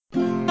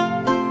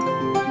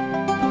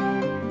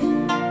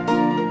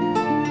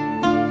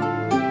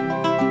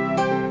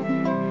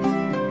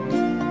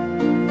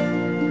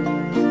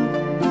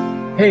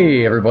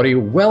Hey everybody,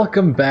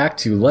 welcome back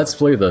to Let's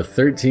Play the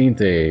 13th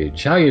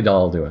Age. How you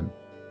all doing?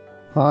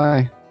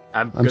 Hi.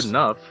 I'm good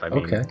enough. I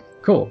mean, Okay,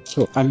 cool.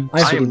 I'm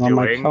I sitting on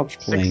my doing couch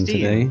playing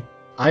 16. today.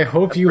 I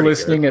hope That's you pretty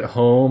listening at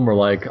home or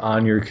like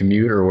on your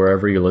commute or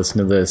wherever you listen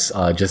to this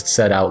just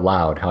said out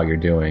loud how you're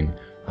doing.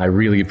 I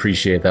really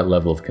appreciate that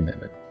level of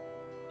commitment.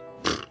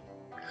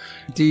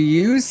 Do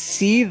you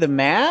see the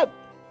map?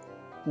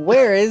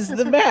 Where is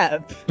the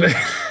map?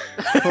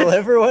 Will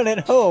everyone at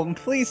home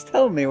please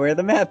tell me where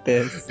the map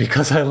is?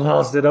 Because I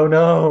lost it. Oh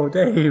no,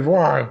 Dave,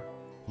 why?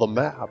 The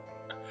map.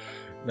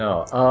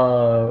 No,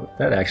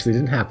 that actually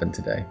didn't happen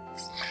today.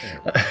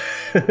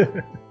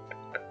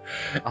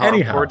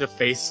 Anyhow, our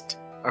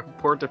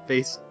poor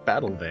defaced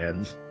battle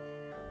van.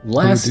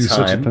 last Can we do such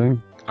a time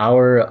thing?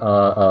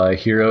 our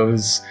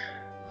heroes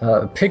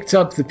picked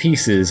up the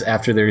pieces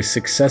after their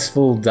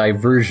successful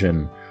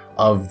diversion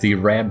of the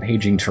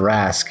rampaging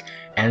Tarask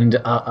and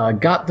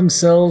got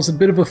themselves a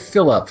bit of a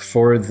fill-up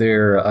for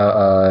their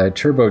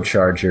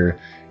turbocharger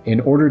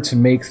in order to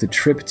make the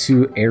trip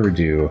to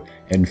Eridu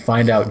and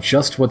find out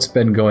just what's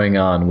been going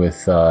on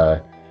with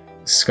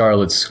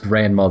Scarlet's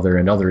grandmother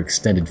and other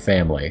extended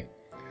family.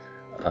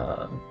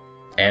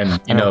 And,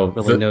 you I know, don't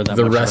really know that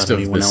the much rest about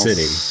of the anyone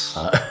city. else.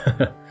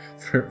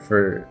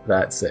 For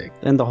that sake.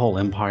 And the whole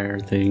Empire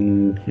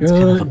thing, it's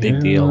kind of a big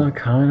deal.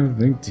 Kind of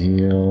big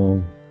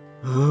deal.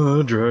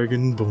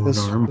 Dragonborn This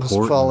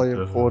is probably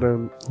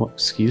important. What,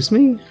 excuse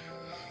me?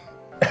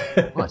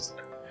 What?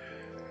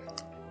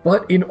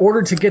 But in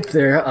order to get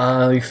there,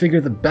 we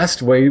figured the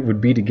best way would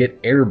be to get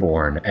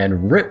airborne,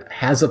 and Rip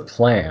has a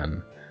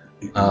plan.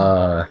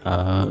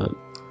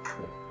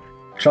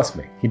 Trust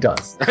me, he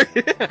does.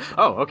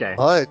 Oh, okay.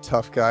 I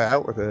tough guy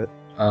out with it.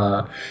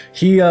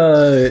 He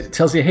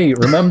tells you, hey,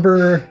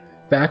 remember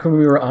back when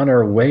we were on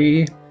our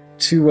way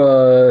to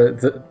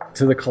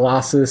the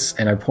Colossus,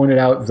 and I pointed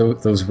out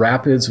those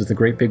rapids with the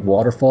great big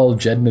waterfall,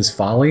 Jedna's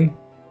Folly?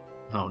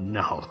 Oh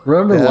no.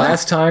 Remember Yeah.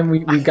 last time we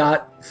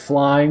got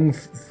flying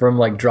from,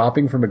 like,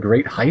 dropping from a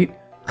great height?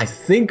 I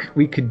think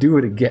we could do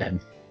it again.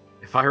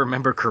 If I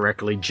remember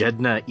correctly,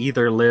 Jedna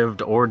either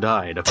lived or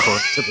died,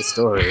 according to the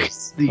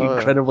stories. The Oh, yeah.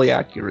 incredibly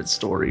accurate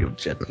story of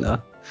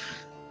Jedna.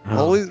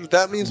 Only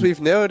that means we've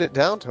narrowed it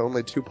down to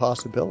only two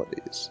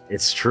possibilities.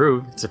 It's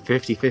true. It's a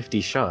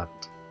 50-50 shot.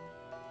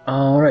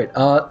 All right.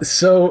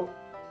 So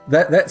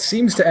that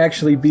seems to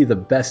actually be the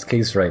best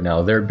case right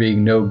now. There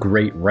being no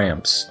great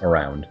ramps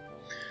around.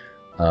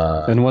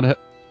 And what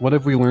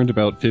have we learned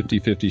about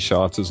 50-50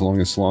 shots as long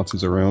as Slots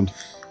is around?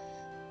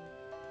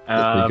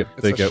 They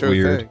It's get a sure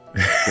weird.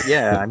 thing.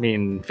 Yeah, I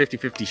mean,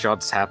 50-50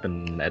 shots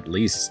happen at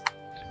least.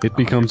 It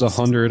becomes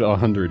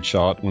 100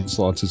 shot when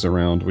Slots is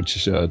around,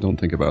 which don't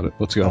think about it.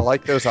 Let's I go.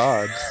 like those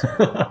odds.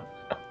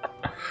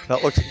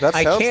 That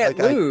I sounds can't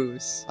like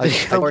lose. I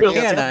Or can't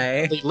can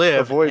I? They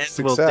live Avoid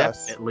and will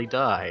success. definitely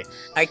die.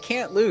 I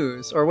can't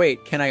lose. Or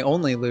wait, can I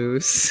only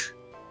lose?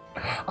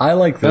 I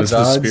like those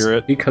That's the odds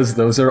spirit. because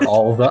those are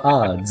all the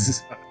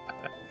odds.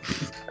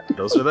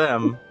 Those are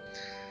them.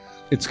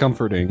 It's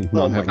comforting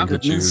Oh not my having to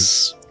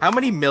choose. goodness. How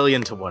many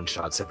 1,000,000-to-1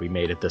 shots have we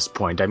made at this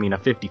point? I mean, a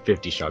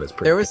 50-50 shot is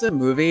pretty There was a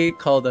movie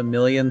called A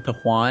Million to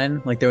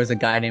Juan. Like, there was a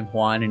guy named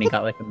Juan, and he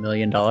got like $1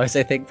 million, I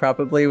think,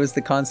 probably was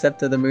the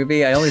concept of the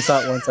movie. I only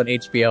saw it once on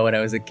HBO when I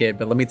was a kid,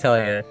 but let me tell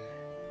you, I'll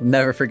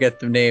never forget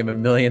the name A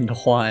Million to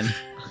Juan.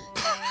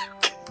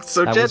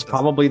 So That was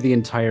probably the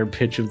entire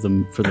pitch of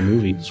for the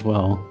movie as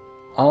well.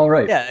 All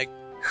right. Yeah,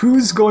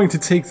 Who's going to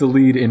take the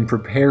lead in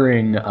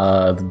preparing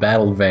the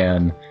battle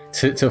van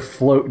to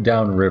float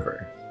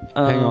downriver?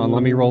 Hang on,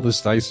 let me roll this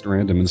dice at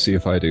random and see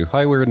if I do.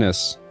 Hi,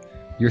 weirdness.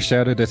 Your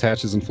shadow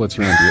detaches and flits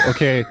around you.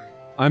 Okay,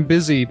 I'm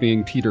busy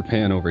being Peter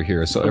Pan over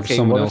here, so if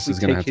someone else is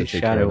going to have to his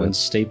take care shadow of and it.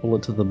 staple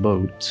it to the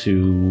boat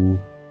to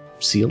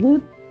seal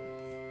it?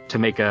 to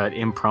make an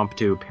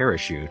impromptu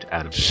parachute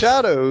out of it.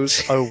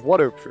 Shadows are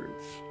waterproof.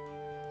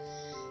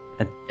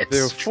 It's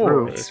Therefore-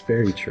 true. It's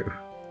very true.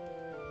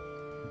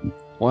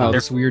 Wow,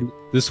 this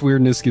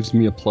weirdness gives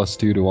me a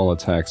 +2 to all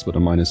attacks, but a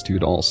 -2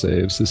 to all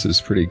saves. This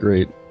is pretty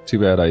great. Too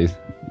bad I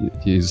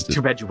used it.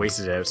 Too bad you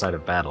wasted it outside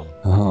of battle.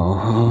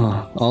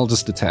 Oh, I'll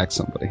just attack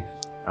somebody.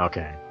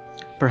 Okay.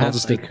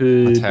 Perhaps I'll I just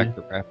could. attack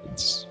the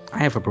rapids. I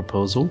have a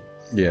proposal.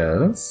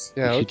 Yes.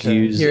 Yeah, I could okay.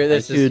 use. Here, I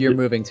could- you're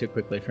moving too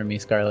quickly for me,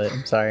 Scarlet.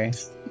 I'm sorry.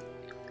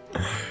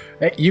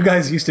 Hey, you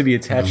guys used to be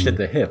attached at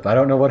the hip. I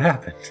don't know what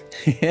happened.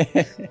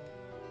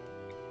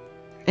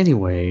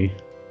 Anyway,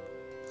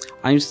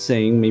 I'm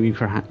saying maybe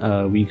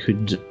we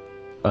could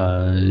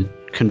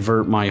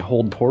convert my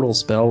hold portal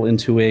spell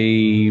into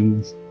a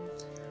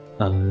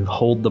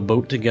hold the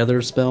boat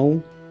together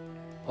spell.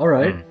 All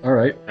right. All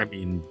right. I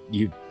mean,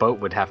 boat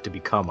would have to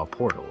become a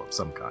portal of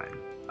some kind,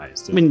 I I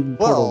assume. mean,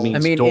 portal Well, means I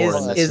mean, door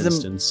in this is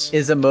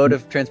instance. a mode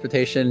of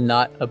transportation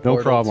not a portal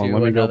No problem. to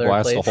Let me go another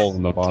blast a place? hole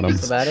in the bottom.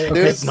 That's about it?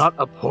 Okay. It's not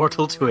a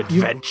portal to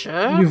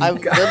adventure? you've I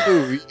got-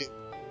 remember reading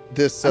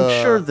this. I'm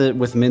sure that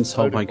with Mint's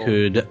help, I article.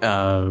 could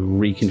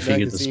reconfigure the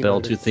Magazine spell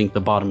article. to think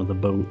the bottom of the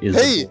boat is.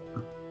 Hey! a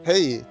door.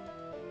 Hey,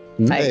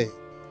 Hi. hey.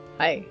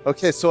 Hi.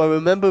 Okay, so I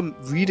remember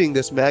reading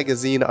this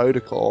magazine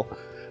article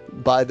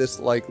by this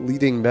like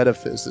leading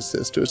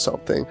metaphysicist or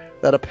something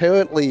that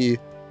apparently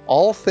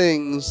all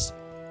things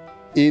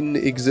in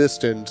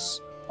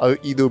existence are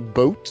either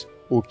boat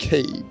or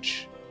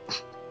cage.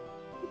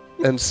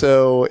 And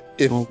so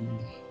if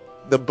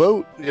the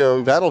boat,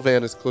 battle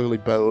van is clearly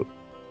boat,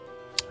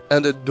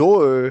 and a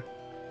door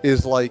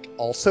is like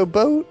also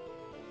boat,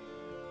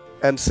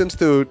 and since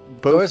they're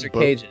both Doors are boat,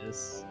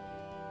 cages.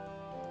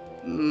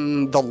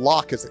 the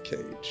lock is a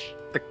cage.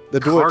 The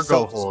door cargo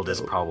itself hold is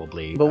boat.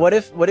 probably. But what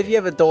if you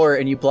have a door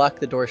and you block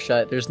the door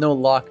shut? There's no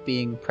lock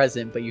being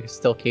present, but you're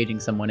still caging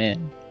someone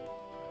in.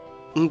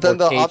 Then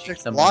the caging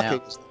object someone blocking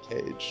out. is the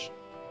cage.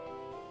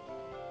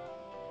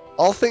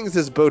 All things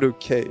is boat or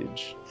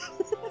cage.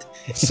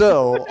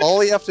 So all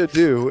we have to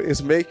do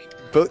is make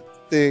both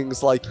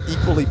things like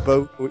equally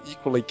boat or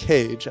equally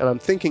cage, and I'm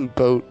thinking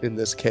boat in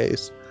this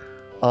case.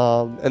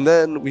 And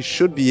then we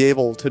should be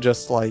able to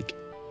just like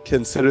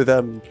consider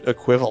them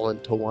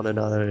equivalent to one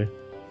another,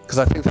 because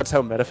I think that's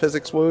how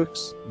metaphysics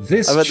works.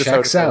 This I read this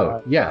checks article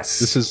out. Yes.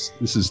 This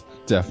is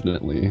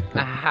definitely.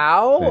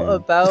 How Okay.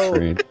 about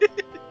Great.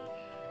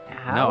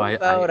 how I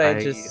about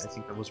I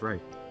think that was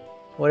right.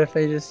 what if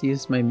I just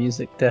used my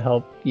music to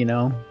help,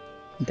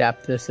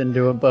 adapt this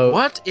into a boat?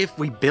 What if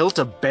we built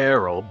a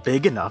barrel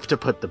big enough to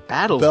put the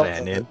battle Bel-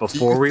 van in do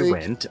before you we think-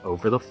 went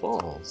over the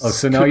falls? Oh,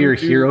 so now Couldn't you're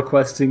you- hero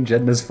questing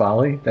Jedna's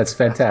Folly? That's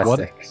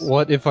fantastic.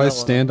 What if I No,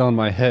 stand on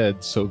my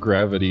head so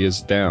gravity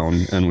is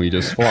down and we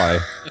just fly?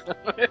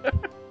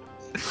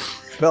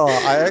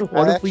 Bella,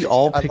 What if we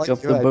all pick like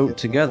up your the boat idea,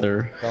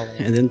 together Bella.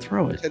 and then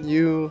throw it? Can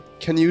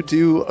you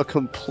do a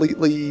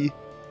completely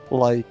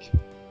like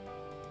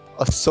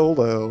a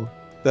solo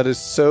that is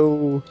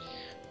so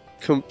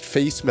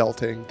face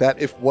melting that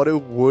if water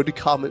would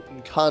come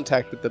in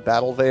contact with the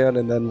battle van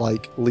and then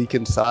like leak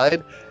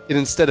inside, it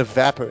instead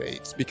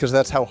evaporates because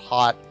that's how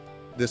hot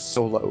this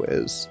solo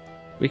is.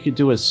 We could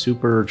do a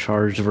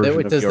supercharged version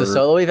Wait, of does your... the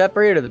solo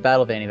evaporate or the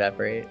battle van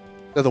evaporate?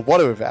 No, the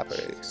water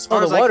evaporates. As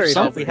far Oh, as the I water can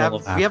tell, something we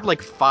have will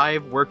like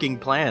 5 working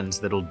plans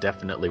that'll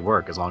definitely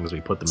work as long as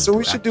we put them. So into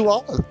we should action. do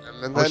all of them,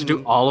 and We then should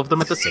do all of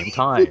them at the same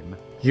time.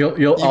 You'll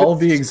Even- all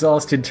be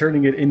exhausted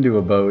turning it into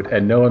a boat,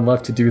 and no one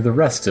left to do the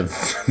rest of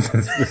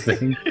the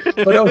thing.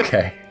 But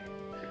okay,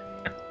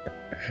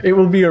 it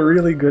will be a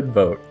really good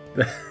boat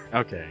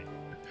Okay.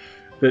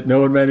 that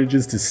no one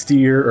manages to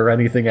steer or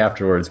anything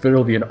afterwards. But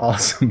it'll be an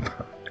awesome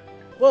boat.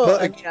 Well,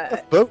 But I mean,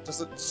 the boat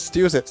doesn't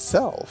steers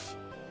itself.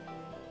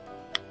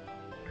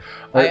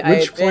 All right, I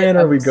which admit plan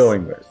are we I'm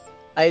going with?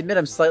 I admit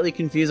I'm slightly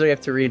confused. We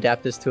have to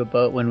readapt this to a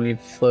boat when we've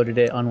floated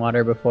it on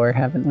water before,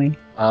 haven't we?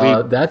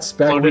 That's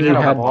back when Floated you it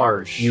on a had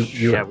barge.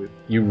 You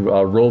we-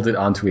 rolled it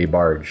onto a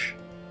barge.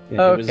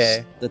 Yeah, it was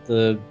Okay. that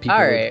the people...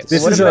 Alright,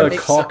 This What is if I a make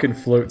caulk and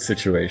float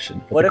situation.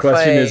 But What the if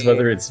question I- is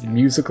whether it's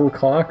musical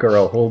caulk or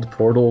a hold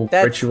portal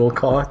That's ritual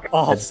caulk,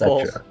 awful.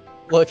 etc.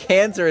 Look,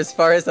 hands are as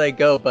far as I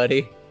go,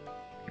 buddy.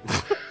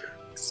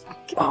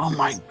 Oh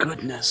my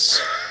goodness.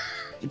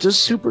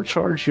 Just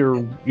supercharge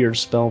your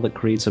spell that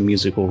creates a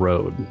musical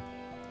road.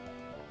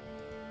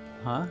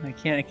 Huh? I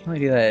can only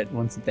do that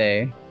once a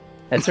day.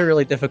 That's a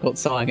really difficult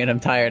song, and I'm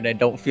tired. I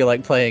don't feel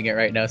like playing it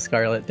right now,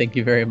 Scarlet. Thank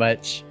you very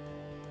much.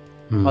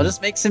 I'll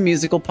just make some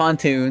musical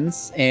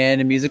pontoons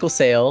and a musical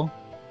sail.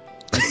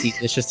 You see,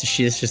 it's just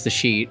a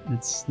sheet.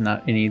 It's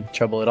not any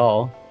trouble at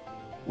all.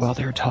 Well,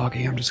 they're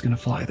talking. I'm just gonna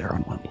fly there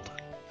on Wimbledon.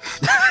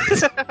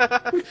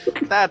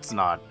 That's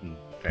not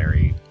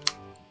very.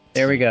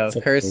 There we go. It's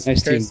a Curse,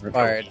 nice curse teamwork.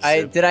 bard.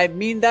 Cohesive. Did I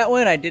mean that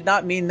one? I did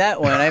not mean that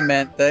one. I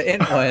meant the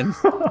int one.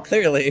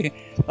 Clearly.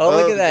 Oh,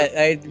 look at that.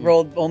 I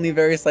rolled only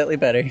very slightly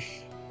better.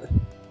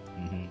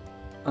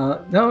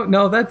 Mhm.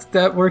 No,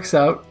 that works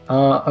out.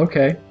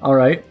 Okay, all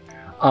right.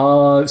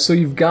 So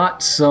you've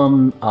got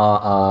some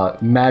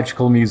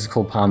magical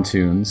musical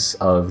pontoons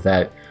of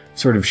that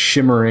sort of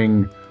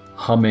shimmering,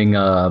 humming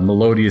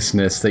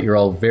melodiousness that you're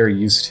all very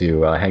used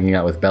to hanging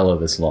out with Bella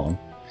this long.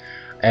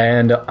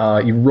 And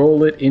you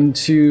roll it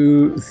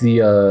into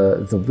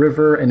the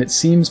river, and it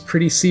seems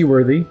pretty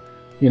seaworthy.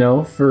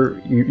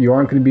 For you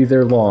aren't going to be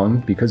there long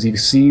because you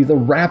see the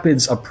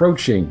rapids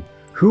approaching.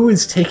 Who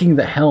is taking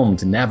the helm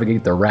to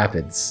navigate the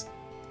rapids?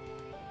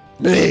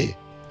 Me.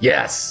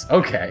 Yes.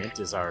 Okay. Mint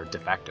is our de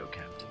facto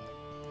captain.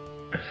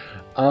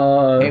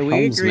 Hey, we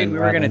helmsman, agreed we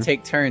were going to rather.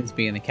 take turns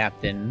being the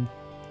captain.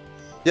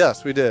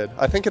 Yes, we did.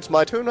 I think it's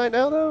my turn right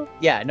now, though.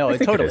 Yeah, no, I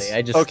think it totally. is.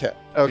 I just Okay.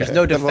 there's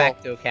no de Then we'll-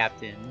 facto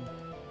captain.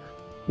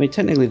 I mean,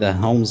 technically, the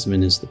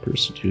helmsman is the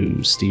person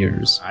who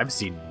steers. I've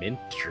seen Mint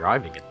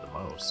driving it the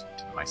most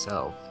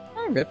myself.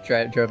 Rip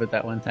drove it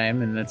that one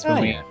time, and that's when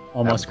Oh, we yeah.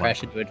 almost That was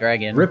crashed into a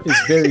dragon. Rip is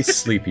very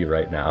sleepy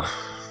right now,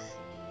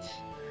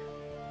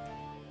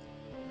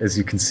 as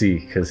you can see,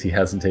 because he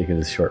hasn't taken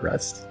his short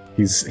rest.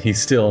 He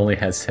still only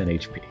has 10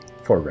 HP.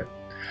 Poor Rip.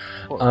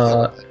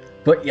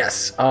 But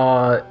yes,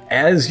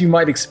 as you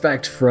might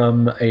expect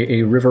from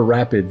a river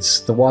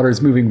rapids, the water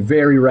is moving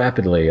very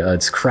rapidly.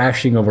 It's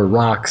crashing over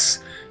rocks.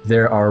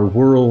 There are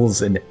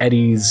whirls and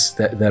eddies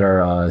that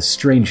are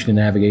strange to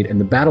navigate, and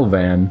the battle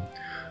van,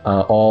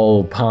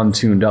 all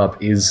pontooned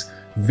up, is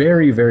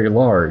very, very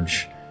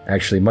large.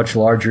 actually much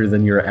larger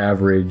than your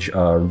average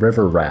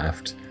river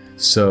raft.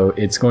 So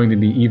it's going to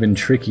be even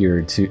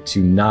trickier to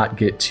not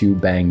get too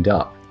banged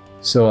up.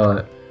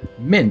 So,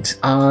 Mint,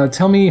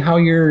 tell me how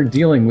you're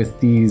dealing with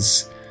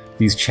these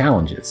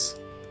challenges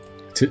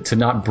to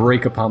not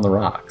break upon the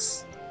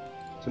rocks.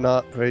 To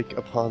not break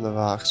upon the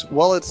rocks.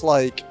 Well, it's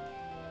like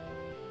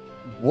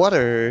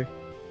water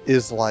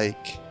is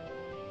like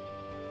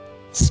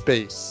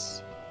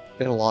space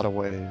in a lot of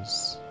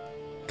ways.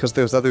 Because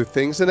there's other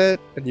things in it,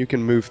 and you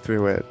can move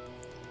through it.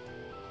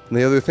 And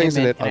the other things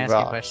in it Can I are ask you a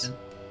rocks. question?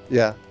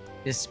 Yeah.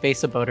 Is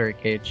space a boat or a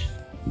cage?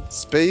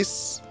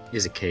 Space.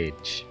 Is a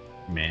cage.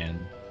 Man.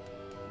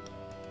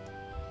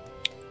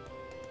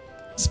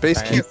 Space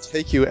Alright. can't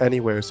take you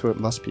anywhere, so it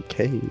must be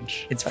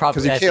cage. It's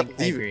probably. Because you I can't think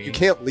I leave. agree. You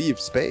can't leave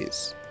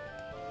space.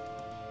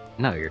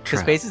 No, you're Because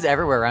trapped. space is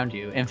everywhere around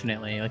you,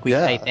 infinitely. Like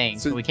I think,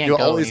 so but we can't you're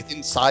go. always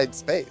inside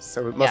space,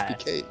 so it must Yeah.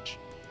 be cage.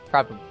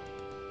 Probably.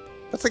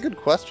 That's a good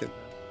question.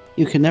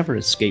 You can never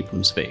escape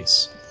from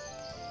space.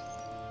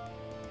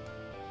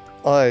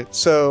 Alright,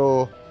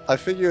 so I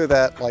figure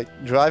that like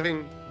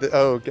driving the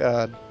oh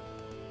god.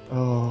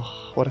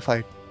 Oh, what if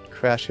I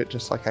crash it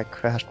just like I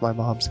crashed my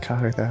mom's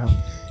car though?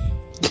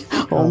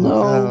 Oh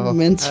no, no.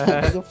 Mint's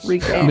having a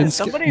freak out. Does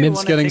somebody Mint's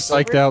wanna getting take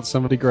psyched over? out.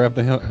 Somebody grab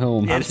the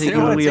helm. Yeah, I'm does taking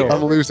anyone the take wheel.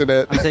 I'm losing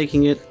it. I'm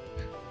taking it.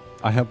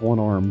 I have one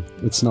arm.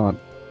 It's not.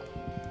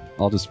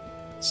 I'll just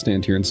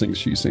stand here and sing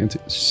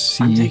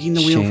I'm taking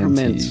the wheel from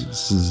Mint.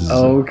 It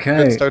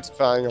Okay. starts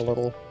crying a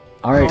little.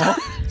 All right,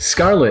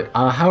 Scarlet,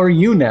 how are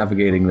you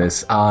navigating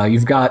this?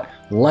 You've got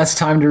less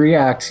time to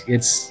react.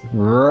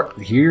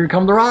 Here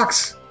come the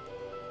rocks.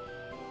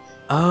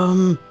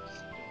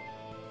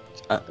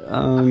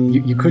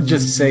 You could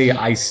just say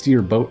I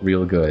steer boat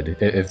real good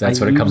if that's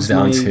what it comes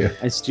down to.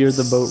 I steered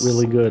the boat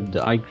really good.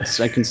 I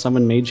can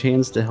summon mage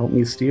hands to help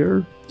me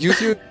steer.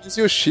 Use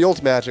your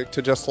shield magic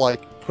to just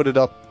like put it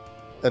up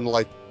and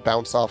like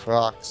bounce off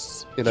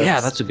rocks.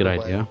 Yeah, that's a good way,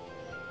 idea.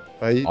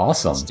 Right?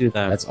 Awesome. Let's do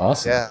that. That's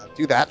awesome. Yeah,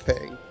 do that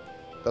thing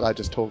that I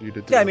just told you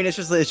to do. Yeah, I mean it's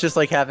just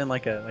like having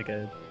like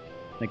a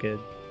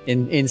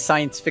in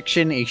science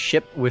fiction a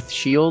ship with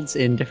shields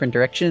in different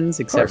directions,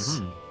 except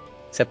course.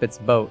 it's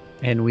boat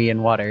and we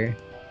in water,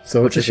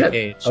 So which it's is a ship.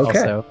 cage. Okay.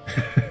 Also,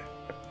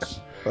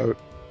 Boat.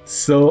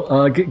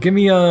 So give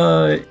me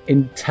a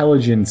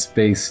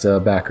intelligence-based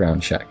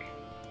background check,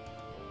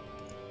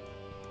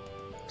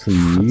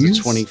 please. It's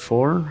a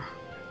 24.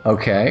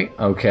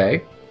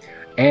 Okay.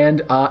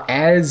 And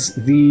as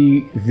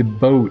the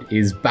boat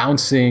is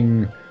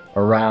bouncing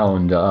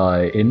around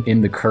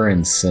in the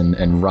currents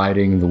and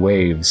riding the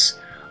waves,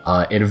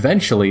 it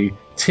eventually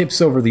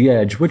tips over the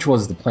edge, which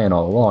was the plan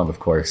all along, of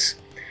course.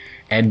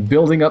 And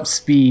building up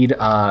speed,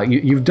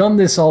 you've done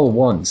this all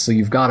once, so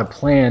you've got a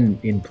plan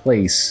in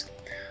place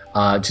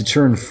to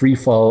turn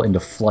freefall into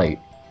flight.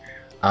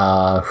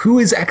 Who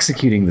is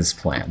executing this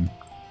plan?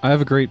 I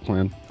have a great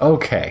plan.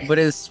 Okay.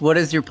 what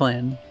is your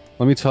plan?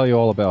 Let me tell you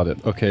all about it.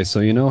 Okay,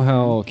 so you know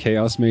how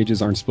Chaos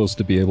Mages aren't supposed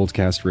to be able to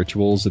cast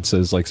rituals? It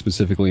says, like,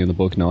 specifically in the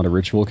book, not a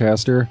ritual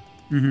caster?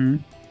 Mm-hmm.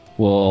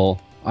 Well,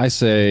 I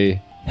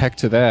say, heck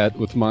to that,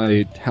 with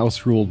my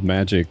house-ruled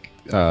magic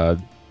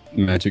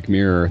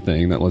mirror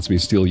thing that lets me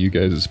steal you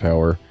guys'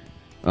 power.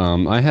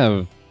 I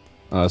have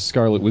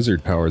Scarlet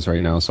Wizard powers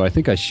right now, so I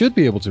think I should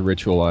be able to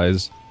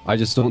ritualize. I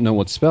just don't know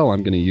what spell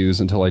I'm going to use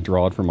until I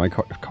draw it from my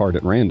card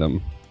at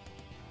random.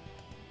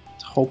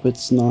 Hope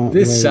it's not.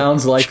 This like,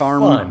 sounds like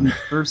charm fun.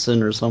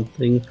 person or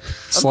something. I'm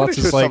Slots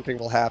pretty sure is like, something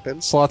will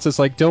happen. Slots is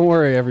like, don't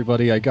worry,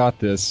 everybody, I got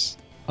this.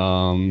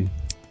 And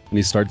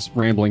he starts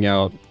rambling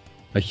out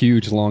a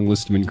huge long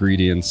list of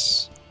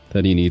ingredients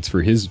that he needs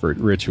for his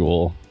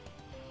ritual.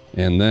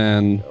 And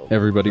then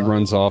everybody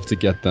runs off to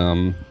get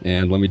them.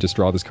 And let me just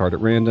draw this card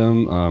at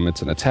random.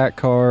 It's an attack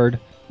card.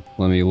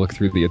 Let me look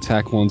through the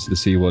attack ones to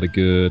see what a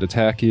good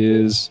attack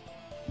is.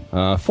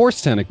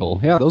 Force Tentacle.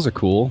 Yeah, those are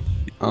cool.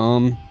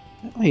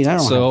 Wait, I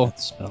don't So- have that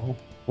spell.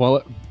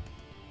 Well,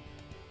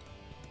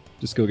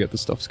 just go get the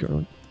stuff,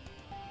 Scarlet.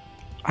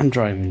 I'm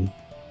driving.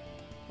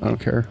 I don't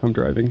care. I'm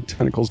driving.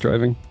 Tentacle's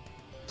driving.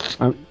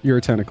 You're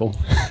a tentacle.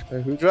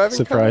 Who's driving?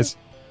 Surprise.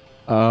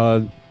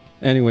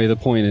 Anyway, the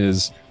point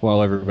is,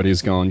 while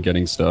everybody's gone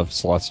getting stuff,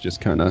 Slots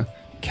just kind of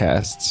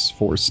casts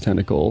Force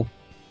Tentacle,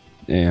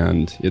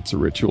 and it's a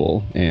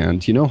ritual.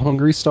 And you know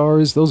Hungry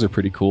Stars? Those are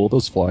pretty cool.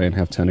 Those fly and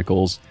have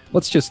tentacles.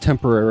 Let's just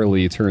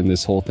temporarily turn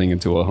this whole thing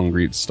into a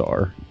Hungry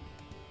Star.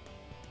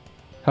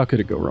 How could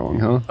it go wrong,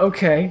 huh?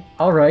 Okay,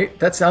 all right.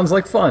 That sounds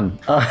like fun.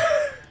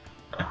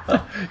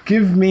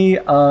 Give me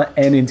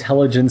an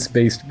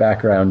intelligence-based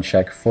background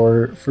check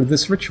for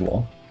this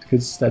ritual,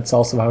 because that's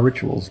also how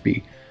rituals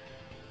be.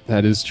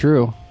 That is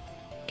true.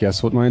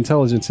 Guess what my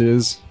intelligence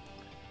is?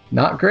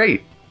 Not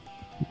great.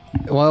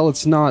 Well,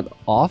 it's not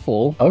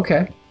awful.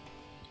 Okay.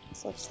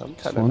 It's like some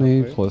kind of 20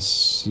 number.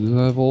 plus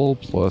level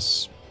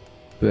plus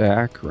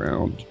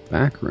background.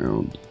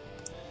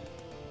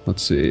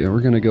 Let's see.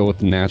 We're going to go with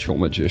the Natural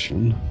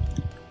Magician.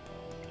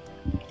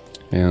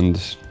 And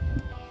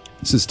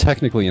this is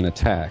technically an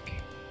attack.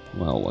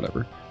 Well,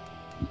 whatever.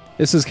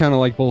 This is kind of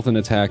like both an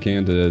attack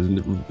and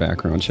a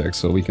background check,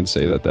 so we can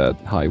say that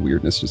high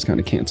weirdness just kind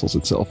of cancels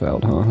itself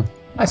out, huh?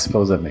 I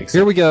suppose that makes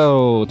Here sense. we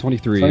go,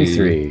 23.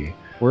 23.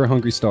 We're a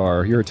hungry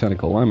star. You're a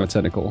tentacle. I'm a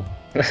tentacle.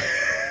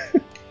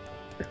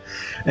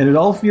 And it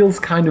all feels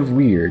kind of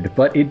weird,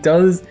 but it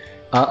does.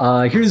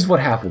 Here's what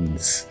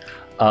happens.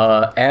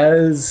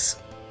 As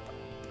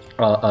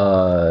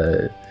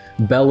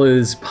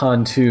Bella's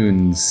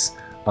pontoons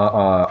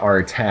are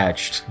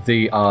attached,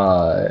 they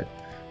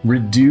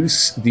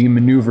reduce the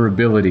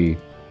maneuverability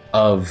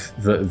of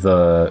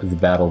the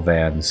battle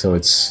van, so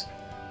it's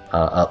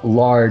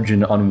large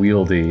and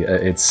unwieldy.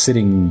 It's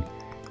sitting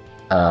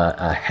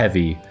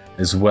heavy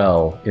as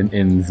well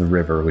in the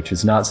river, which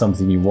is not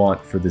something you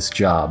want for this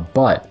job.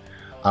 But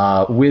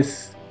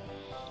with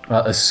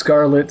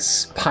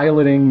Scarlet's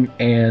piloting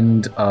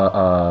and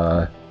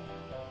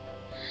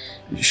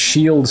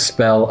shield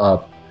spell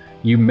up,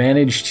 you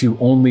manage to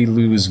only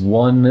lose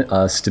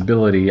 1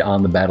 stability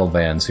on the battle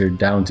van, so you're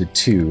down to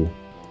 2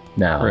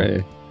 now.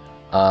 Right.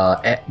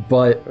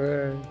 But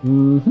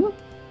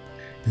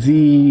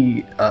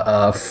the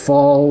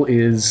fall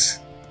is,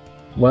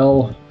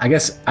 well, I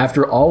guess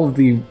after all of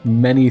the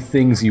many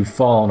things you've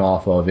fallen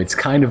off of, it's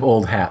kind of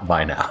old hat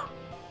by now.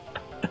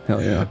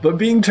 Hell yeah. But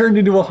being turned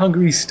into a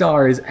hungry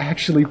star is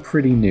actually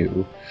pretty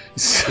new.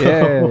 So,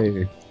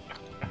 Yay.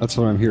 That's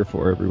what I'm here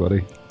for,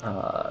 everybody.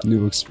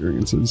 New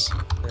experiences.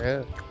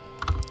 Yeah.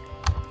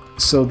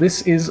 So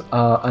this is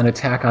an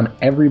attack on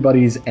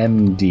everybody's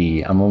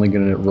MD. I'm only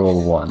going to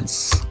roll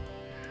once.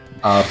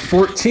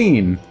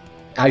 14.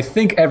 I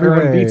think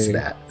everyone Hooray. beats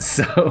that.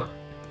 So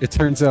It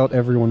turns out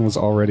everyone was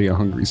already a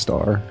hungry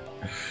star.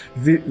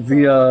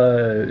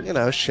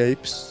 the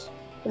Shapes.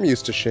 I'm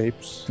used to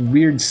shapes.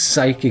 weird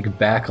psychic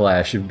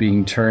backlash of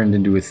being turned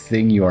into a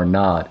thing you are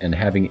not and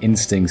having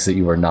instincts that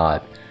you are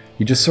not.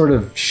 You just sort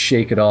of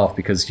shake it off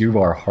because you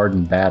are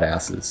hardened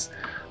badasses.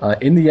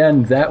 In the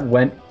end, that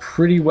went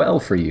pretty well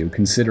for you,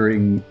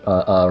 considering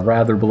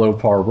rather below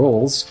par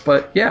rolls.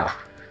 But yeah,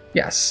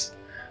 yes.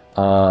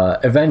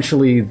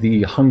 Eventually,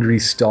 the hungry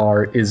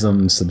star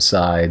ism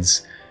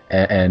subsides,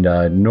 and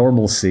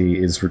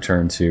normalcy is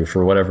returned to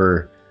for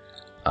whatever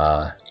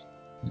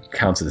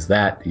counts as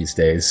that these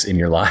days in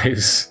your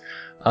lives.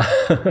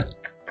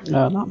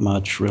 Not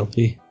much,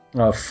 really.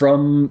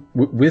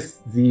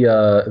 With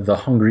the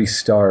hungry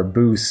star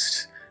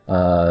boost,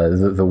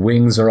 the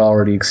wings are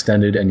already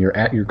extended, and you're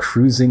at your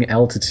cruising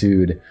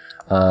altitude,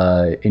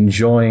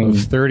 enjoying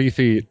Of 30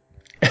 feet.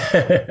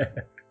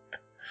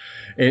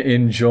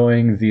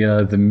 enjoying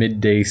the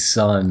midday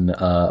sun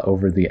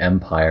over the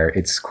Empire.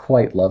 It's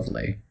quite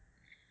lovely.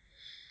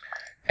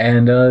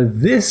 And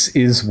this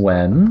is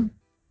when.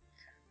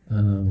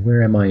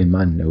 Where am I in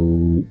my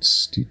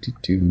notes?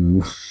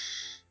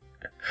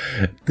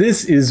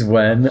 This is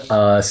when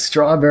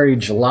Strawberry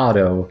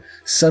Gelato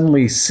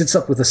suddenly sits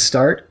up with a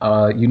start.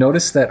 You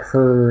notice that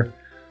her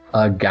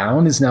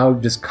gown is now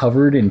just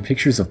covered in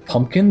pictures of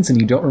pumpkins,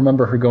 and you don't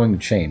remember her going to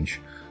change.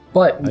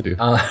 But I do.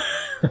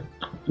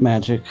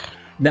 Magic.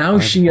 now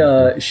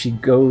she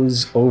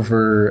goes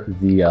over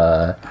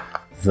the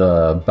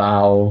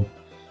bow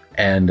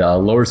and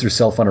lowers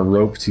herself on a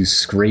rope to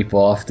scrape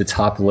off the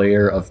top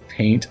layer of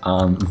paint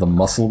on the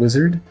muscle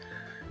wizard.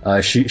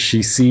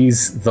 She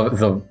sees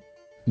the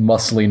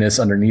muscliness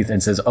underneath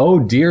and says, "Oh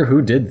dear,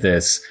 who did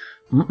this?"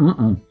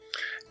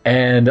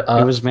 And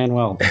It was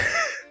Manuel.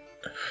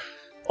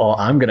 oh,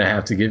 I'm gonna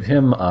have to give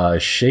him a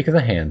shake of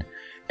the hand.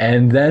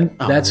 And then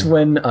that's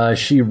when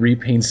she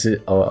repaints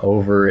it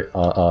over.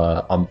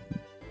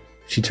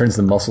 She turns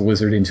the muscle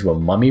wizard into a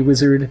mummy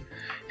wizard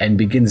and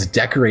begins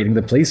decorating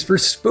the place for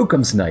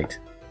Spookums Night.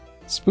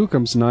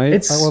 Spookums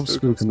Night. I love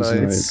Spookums Spookums Night.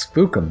 Night. It's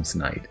Spookums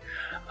Night.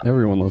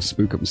 Everyone loves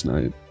Spookums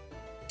Night.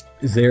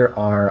 There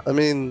are, I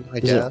mean, I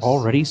Is guess. it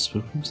already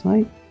Spookums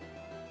Night?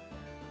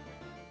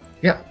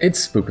 yeah,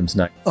 it's Spookums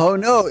Night. Oh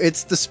no,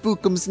 it's the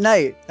Spookums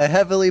Knight, a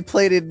heavily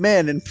plated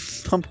man in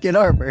pumpkin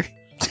armor.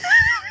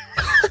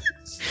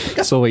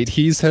 So wait,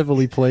 he's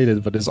heavily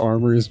plated, but his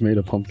armor is made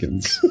of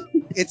pumpkins.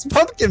 It's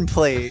pumpkin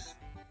plate.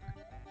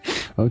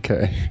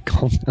 Okay,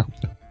 calm down.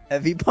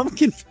 Heavy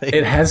pumpkin plate.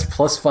 It has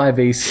 +5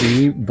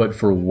 AC, but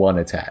for 1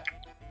 attack.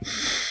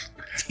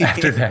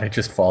 After that, it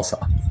just falls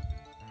off.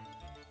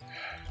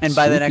 And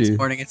by the next Spooky.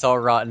 morning, it's all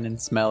rotten and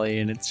smelly,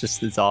 and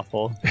it's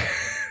awful.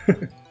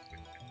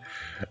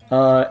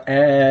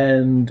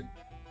 And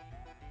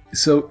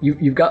so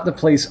you've got the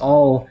place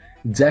all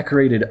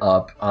decorated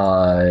up.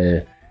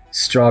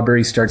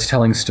 Strawberry starts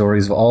telling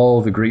stories of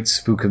all the great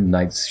Spookum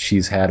nights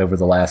she's had over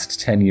the last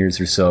 10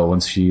 years or so,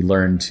 once she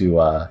learned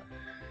to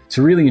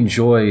really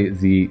enjoy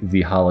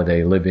the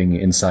holiday living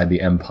inside the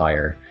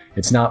Empire.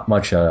 It's not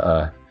much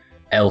a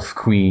elf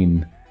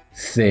queen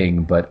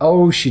thing, but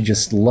she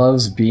just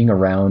loves being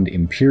around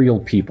Imperial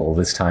people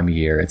this time of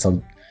year. It's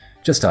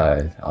just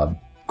a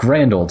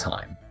grand old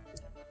time.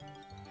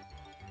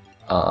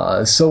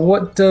 So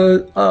what?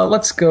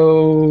 Let's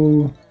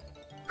go.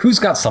 Who's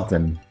got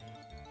something?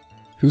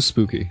 Who's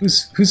spooky?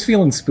 Who's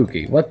feeling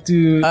spooky? What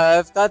do?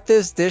 I've got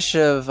this dish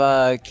of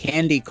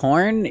candy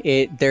corn.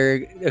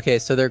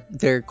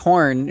 They're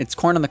corn. It's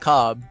corn on the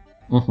cob.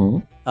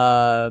 Mhm.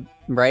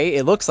 Right?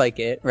 It looks like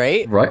it,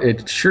 right? Right.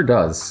 It sure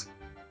does.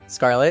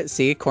 Scarlet,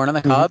 see, corn on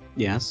the cob.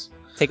 Yes.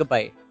 Take a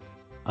bite.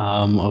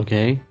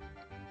 Okay.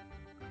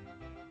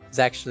 It's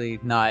actually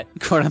not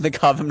corn on the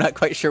cob. I'm not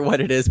quite sure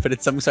what it is, but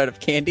it's some sort of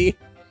candy.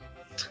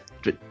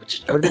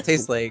 What did it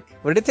taste like?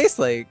 What did it taste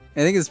like?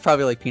 I think it's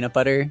probably like peanut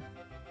butter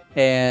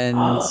and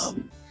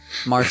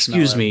marshmallow.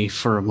 Excuse me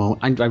for a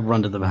moment. I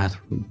run to the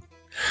bathroom,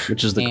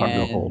 which is the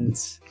cargo hold. And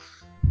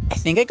I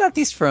think I got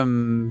these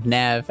from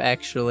Nav,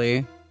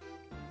 actually.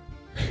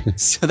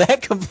 So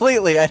that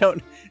completely, I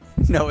don't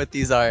know what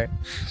these are.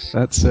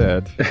 That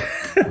said,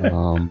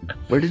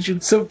 Where did you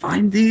So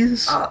find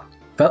these?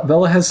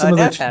 Bella has some of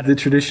Nev had the 'em.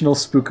 traditional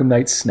Spookum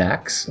Night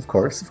snacks, of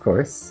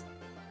course.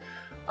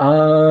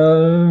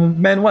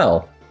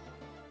 Manuel,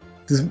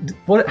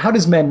 how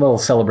does Manuel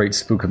celebrate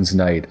Spookum's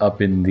Night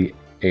up in the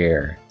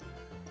air?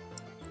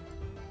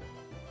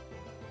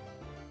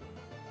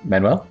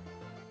 Manuel?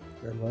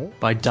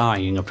 By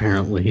dying,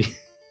 apparently.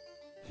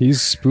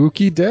 he's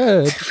spooky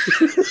dead.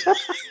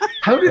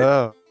 How did?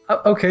 Oh,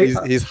 Okay,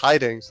 he's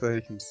hiding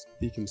so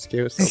he can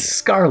scare someone.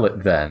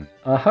 Scarlet then.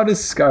 How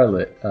does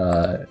Scarlet?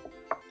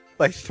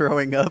 By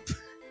throwing up.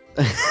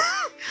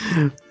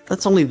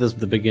 That's only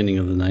the beginning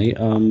of the night.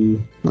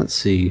 Let's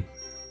see.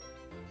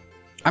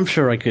 I'm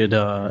sure I could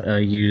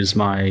use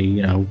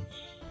my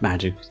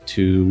magic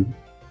to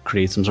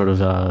create some sort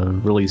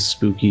of really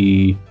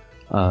spooky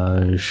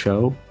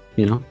show.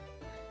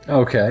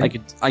 Okay.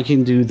 I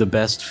can do the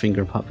best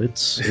finger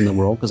puppets in the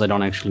world because I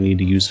don't actually need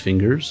to use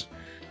fingers.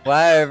 Wow,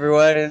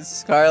 everyone, it's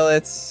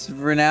Scarlet's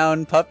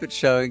renowned puppet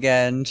show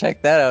again.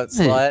 Check that out,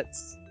 Hey.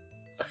 Slots.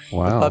 The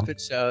Wow.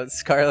 puppet show that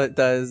Scarlet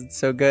does. It's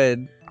so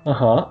good.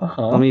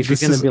 I mean, if you're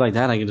This gonna is- be like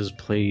that, I can just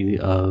play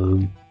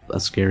a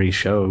scary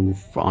show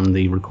on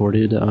the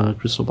recorded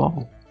crystal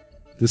ball.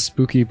 The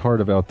spooky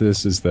part about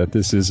this is that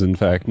this is, in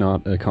fact,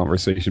 not a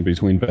conversation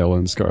between Bella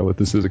and Scarlet.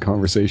 This is a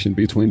conversation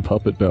between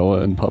Puppet Bella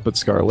and Puppet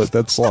Scarlet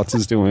that Slots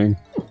is doing.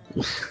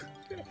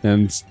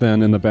 And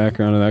then in the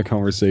background of that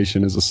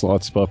conversation is a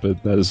Slots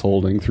puppet that is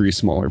holding 3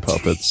 smaller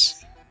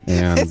puppets. I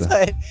And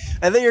thought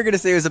you were gonna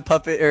say it was a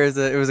puppet, or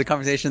it was a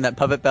conversation that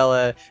Puppet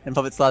Bella and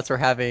Puppet Slots were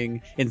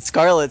having in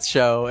Scarlet's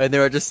show, and they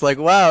were just like,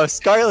 "Wow,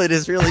 Scarlet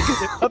is really good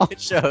at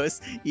puppet shows."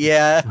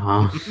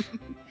 Yeah,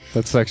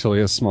 that's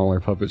actually a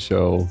smaller puppet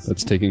show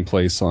that's taking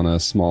place on a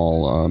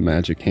small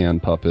magic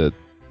hand puppet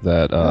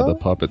that the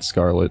puppet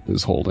Scarlet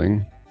is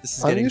holding. this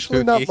is I'm getting usually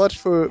spooky. not much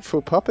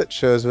for puppet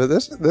shows, but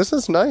this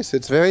is nice.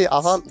 It's very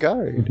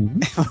avant-garde.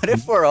 What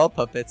if we're all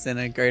puppets in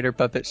a greater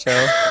puppet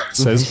show?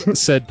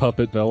 Said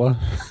Puppet Bella.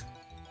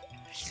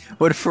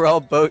 What if we're all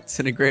boats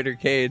in a greater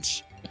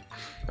cage?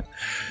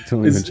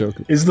 Don't even joke.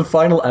 Is the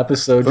final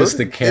episode just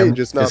the Voting cage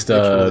is not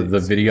mutually the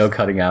video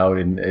cutting out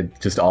and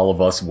just all of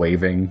us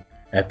waving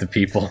at the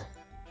people?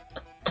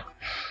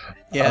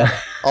 Yeah,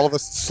 All of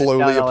us slowly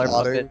Not all our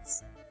applauding.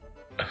 puppets.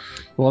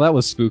 Well, that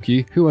was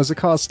spooky. Who has a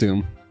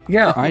costume?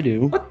 Yeah. I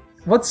do.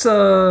 What's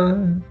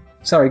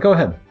Sorry, go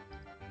ahead.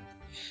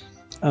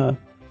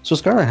 So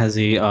Scarlet has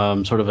a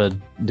sort of a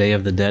Day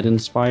of the Dead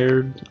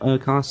inspired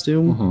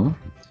costume. Mm-hmm.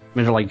 I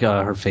mean, like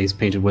her face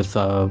painted with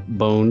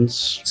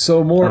bones.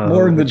 So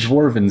more in the which-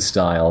 dwarven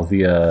style.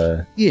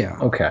 Yeah.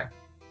 Okay.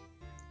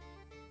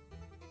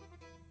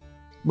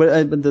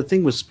 But the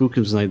thing with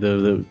Spookum's Night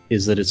though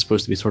is that it's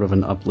supposed to be sort of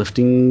an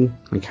uplifting,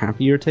 like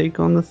happier take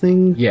on the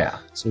thing. Yeah.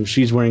 So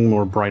she's wearing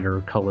more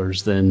brighter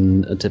colors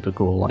than a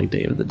typical like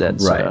Day of the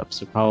Dead Right. setup.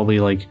 So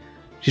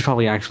she's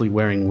probably actually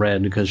wearing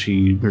red because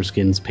her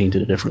skin's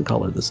painted a different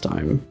color this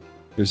time.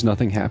 There's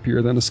nothing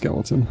happier than a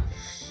skeleton.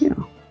 Yeah.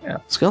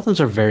 Skeletons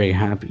are very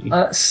happy.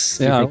 Yeah, If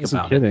I you think wasn't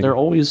about kidding. it, they're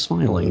always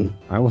smiling.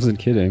 I wasn't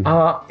kidding.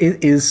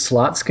 Is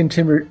Slots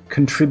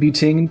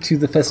contributing to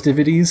the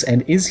festivities,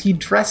 and is he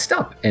dressed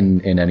up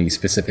in any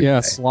specific Yeah,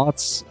 way?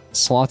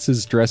 Slots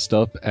is dressed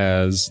up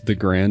as the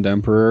Grand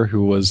Emperor,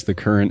 who was the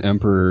current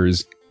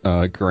Emperor's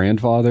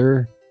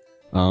grandfather,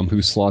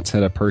 who Slots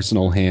had a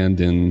personal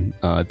hand in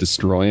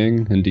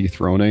destroying and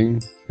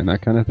dethroning and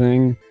that kind of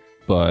thing.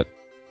 But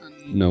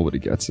nobody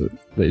gets it.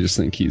 They just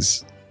think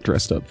he's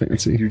dressed up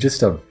fancy. You're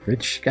just a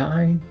rich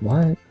guy?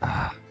 What?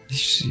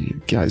 You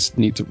guys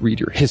need to read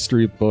your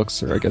history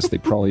books, or I guess they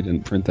probably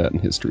didn't print that in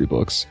history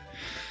books.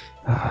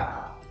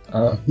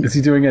 Is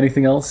he doing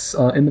anything else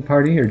in the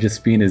party, or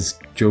just being his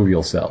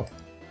jovial self?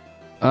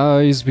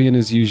 He's being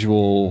his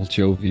usual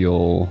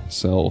jovial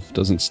self,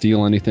 doesn't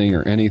steal anything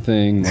or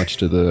anything, much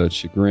to the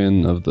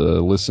chagrin of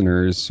the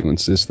listeners who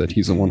insist that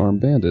he's a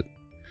one-armed bandit.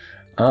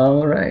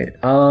 All right.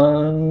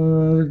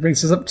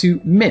 Brings us up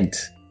to Mint.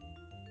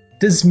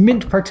 Does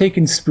Mint partake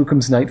in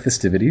Spookum's Night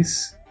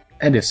festivities?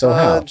 And if so,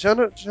 how?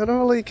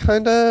 Generally,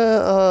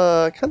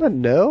 kinda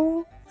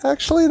no.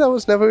 Actually, that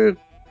was never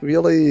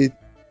really,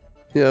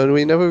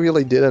 we never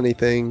really did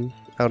anything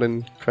out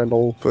in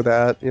Krendel for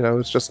that.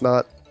 It's just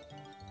not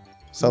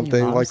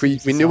something like we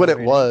knew what it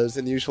was,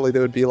 and usually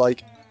there would be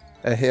like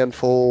a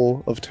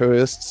handful of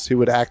tourists who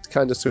would act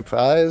kind of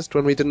surprised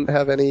when we didn't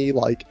have any,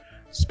 like,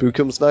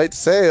 Spookums Night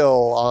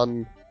sale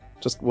on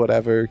just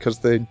whatever, because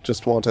they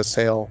just want a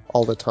sale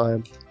all the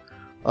time.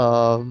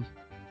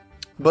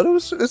 But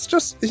it's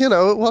just, you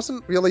know, it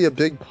wasn't really a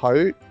big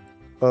part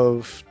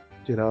of,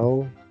 you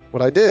know,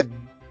 what I did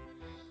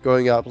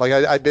growing up. Like,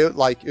 I built,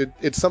 like,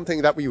 it's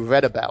something that we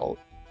read about.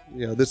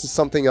 You know, this is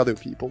something other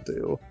people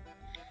do.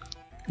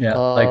 Yeah,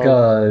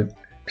 like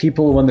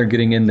people when they're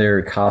getting in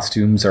their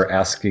costumes are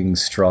asking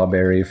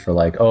Strawberry for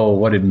like, oh,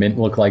 what did Mint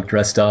look like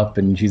dressed up?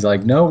 And she's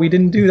like, no, we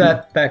didn't do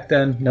that back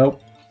then.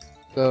 Nope.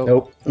 No,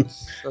 Nope.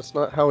 that's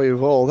not how we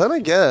roll. Then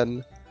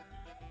again,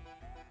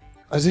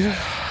 I do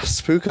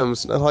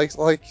Spookums.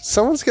 Like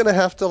someone's gonna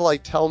have to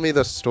like tell me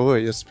the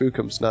story of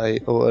Spookums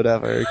Night or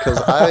whatever, because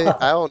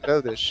I don't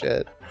know this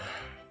shit.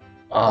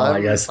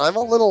 I guess. I'm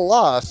a little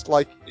lost.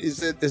 Like,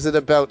 is it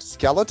about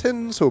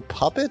skeletons or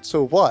puppets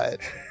or what?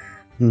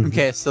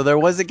 Okay, so there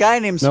was a guy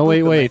named No, Spookum,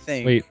 I wait.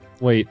 think.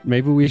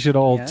 Maybe we should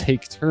all Yeah?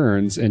 take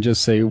turns and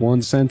just say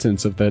one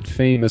sentence of that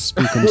famous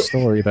Spookum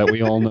story that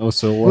we all know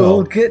so well.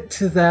 We'll get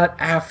to that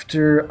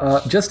after,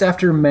 just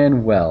after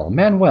Manuel.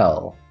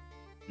 Manuel,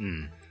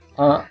 Hmm.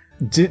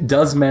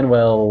 does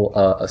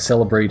Manuel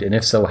celebrate, and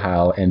if so,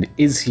 how? And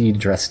is he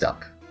dressed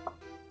up?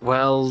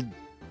 Well,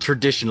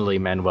 traditionally,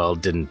 Manuel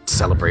didn't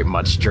celebrate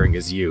much during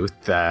his youth,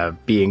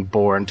 being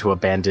born to a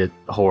bandit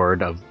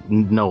horde of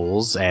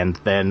gnolls and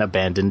then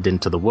abandoned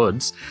into the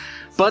woods.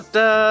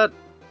 But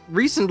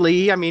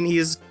recently, I mean,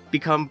 he's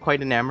become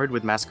quite enamored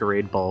with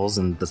masquerade balls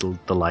and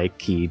the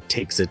like. He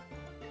takes it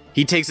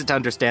to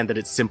understand that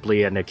it's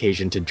simply an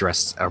occasion to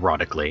dress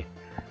erotically.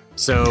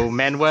 So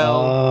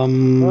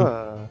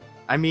Manuel,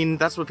 I mean,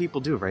 that's what people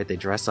do, right? They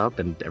dress up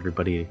and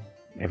everybody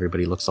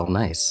looks all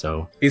nice.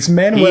 So Is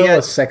Manuel He,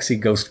 a sexy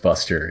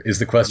Ghostbuster? Is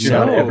the question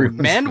on no, everyone's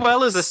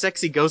Manuel is a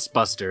sexy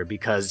Ghostbuster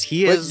because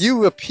he But is.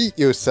 you repeat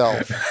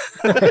yourself.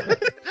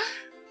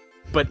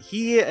 But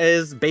he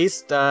is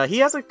based. He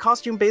has a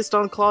costume based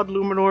on Claude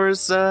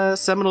Luminor's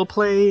seminal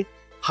play,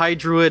 High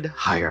Druid,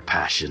 Higher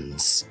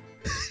Passions.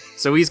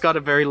 So he's got a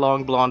very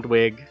long blonde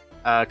wig,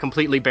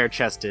 completely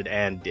bare-chested,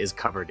 and is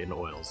covered in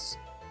oils.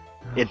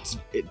 It's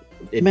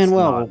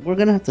Manuel, not- we're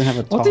gonna have to have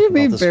a talk. What do you about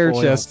mean this oil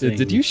bare-chested? thing.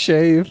 Did you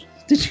shave?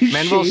 Did you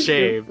Manuel shave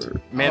shaved.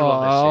 your-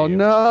 Manuel has Oh shaved.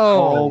 no!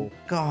 Oh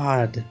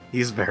God.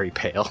 He's very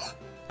pale.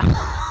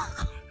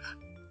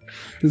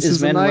 This Is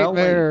is a Manuel,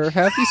 nightmare.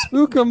 Happy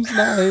Spookums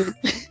Night.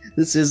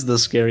 This is the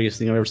scariest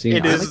thing I've ever seen.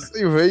 It I is-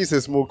 It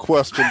raises more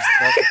questions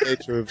about the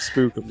nature of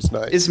Spookums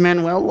Night. Is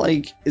Manuel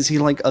like? Is he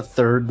like a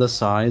third the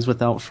size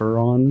without fur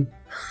on?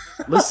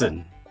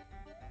 Listen,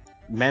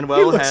 He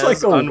Manuel looks has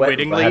like a wet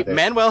unwittingly rabbit.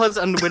 Manuel has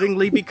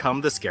unwittingly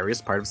become the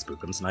scariest part of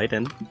Spookums Night,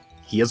 and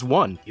he has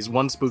won. He's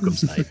won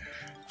Spookums Night.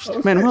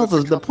 Manuel,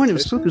 that's a the point of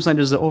competition? Spookums Night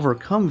is to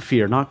overcome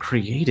fear, not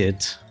create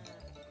it.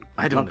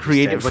 I don't Not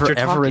create it understand what you're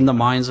forever talking in the about.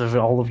 minds of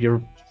all of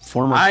your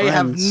former I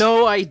have friends.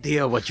 no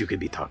idea what you could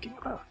be talking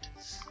about.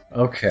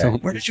 Okay.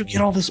 Don't- Where did you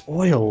get all this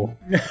oil?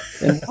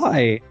 And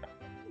why?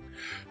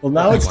 Well,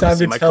 now You it's wanna time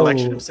see to my tell.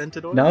 collection of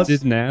scented oils. Now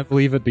Did Nav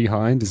leave it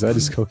behind? Is that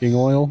his cooking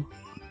oil?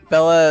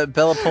 Bella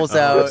pulls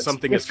out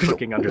something is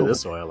cooking under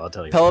this oil. I'll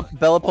tell you.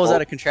 Bella pulls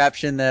out a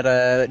contraption that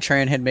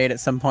Tran had made at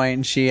some point,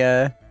 and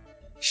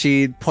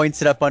she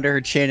points it up under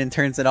her chin and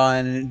turns it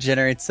on, and it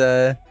generates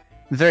a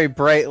very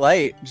bright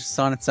light just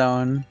on its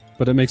own.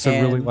 But it makes a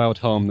really And- loud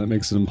hum that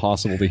makes it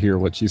impossible to hear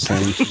what she's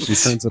saying. She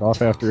turns it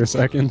off after a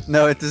second.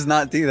 No, it does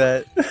not do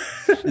that.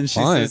 And she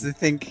Fine. says, I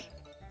think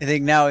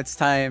now it's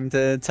time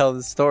to tell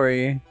the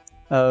story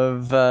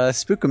of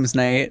Spookums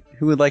Night.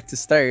 Who would like to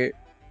start?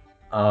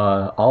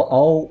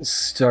 I'll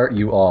start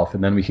you off,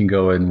 and then we can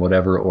go in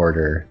whatever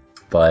order.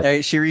 But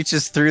Alright, she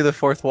reaches through the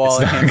fourth wall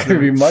It's and not hands gonna the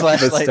be much of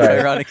a flashlight to start.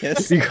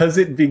 Ironicus. because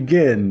it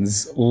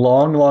begins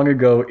long, long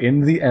ago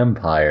in the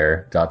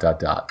Empire. ...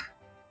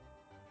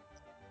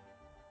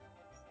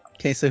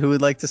 Okay, so who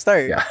would like to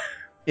start? Yeah.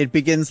 It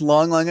begins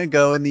long, long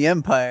ago in the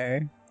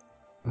Empire.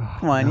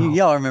 Come on,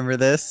 y'all remember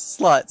this.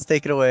 Slots,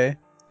 take it away.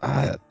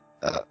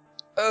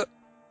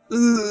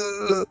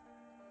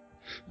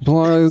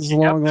 Long, Yep,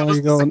 long, that long was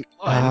the ago. second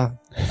line.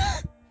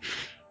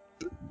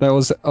 That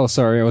was. Oh,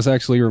 sorry. I was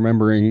actually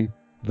remembering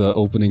the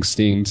opening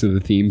sting to the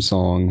theme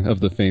song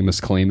of the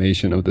famous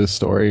claymation of this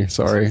story.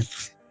 Sorry.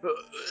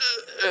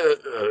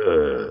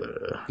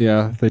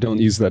 Yeah, they don't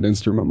use that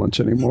instrument much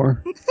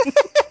anymore.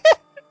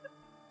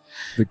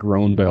 The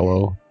groan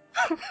bellow.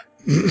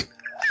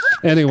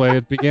 Anyway,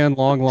 it began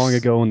long, long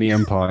ago in the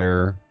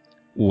Empire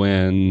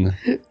when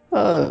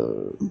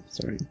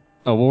Sorry.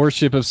 a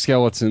warship of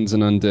skeletons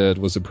and undead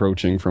was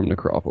approaching from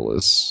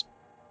Necropolis.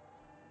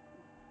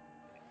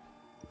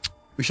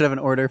 We should have an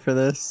order for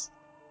this.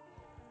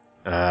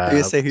 You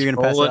gonna say who you're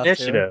gonna pass it off to?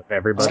 initiative,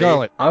 everybody.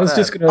 Scarlet. I was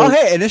just gonna. Oh,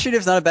 hey,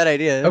 initiative's not a bad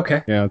idea.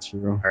 Okay, Yeah, it's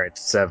true. All right,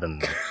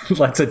 7.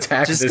 let's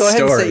attack Just this go ahead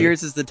story. and set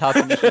yours as the top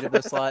initiative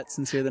of slot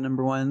since you're the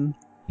number one.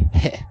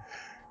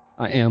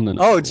 I am the.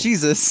 Oh,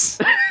 Jesus.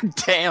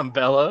 Damn,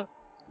 Bella.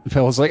 The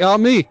fella's like, oh,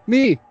 me.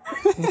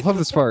 I love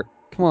this part.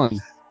 Come on.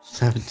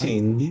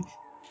 17.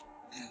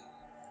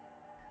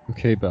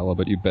 Okay, Bella,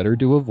 but you better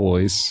do a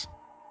voice.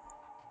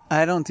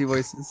 I don't do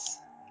voices.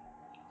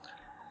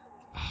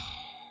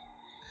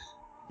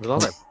 With all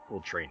that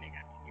vocal training,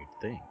 I mean,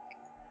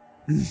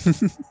 you'd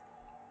think.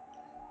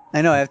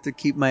 I know I have to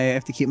keep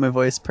my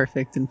voice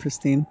perfect and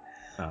pristine.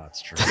 Oh,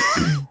 that's true.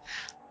 To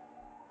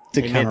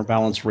Hey, Mint.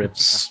 counterbalance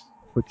rips.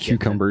 Put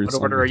cucumbers.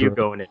 What order on are your you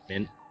throat. going in,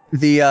 Mint?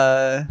 The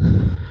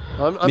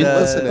I'm Mint-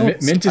 listening.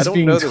 Mint I is don't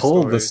being know the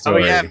told story. the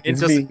story. Oh yeah, Mint He's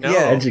doesn't being know.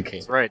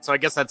 educated. That's right. So I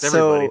guess that's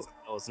So- everybody.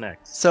 So what's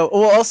next? so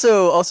well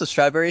also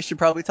Strawberry should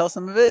probably tell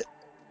some of it.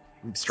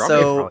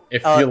 Strawberry. So Frog.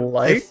 If you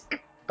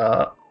like.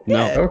 No.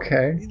 Yeah.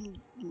 Okay.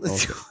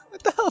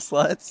 What the hell,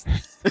 sluts?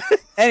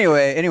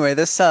 anyway,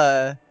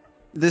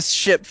 this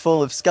ship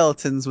full of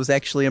skeletons was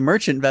actually a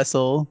merchant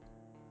vessel.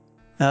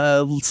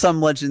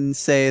 Some legends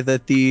say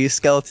that the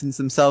skeletons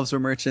themselves were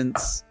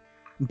merchants,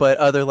 but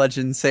other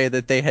legends say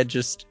that they had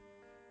just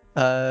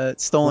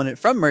stolen it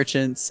from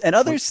merchants, and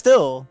others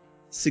still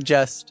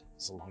suggest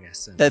It's a long ass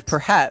sentence. that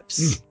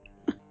perhaps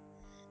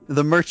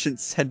the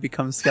merchants had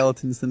become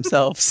skeletons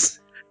themselves.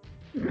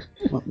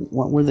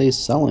 What were they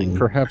selling?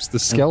 Perhaps the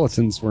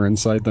skeletons were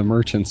inside the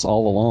merchants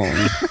all along.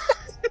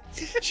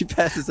 She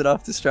passes it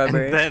off to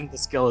Strawberry. And then the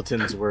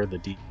skeletons were the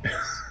deep.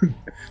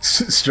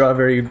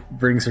 Strawberry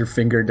brings her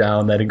finger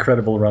down that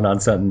incredible run-on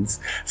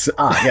sentence.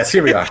 Yes,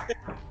 here we are.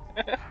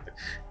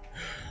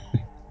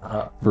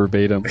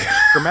 Verbatim.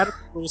 Grammatical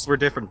rules were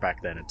different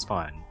back then. It's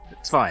fine.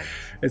 It's fine.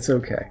 It's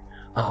okay.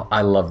 Oh,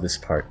 I love this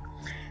part.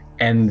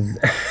 And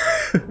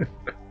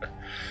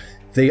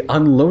they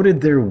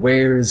unloaded their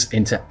wares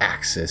into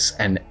Axis,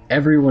 and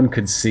everyone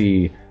could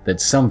see that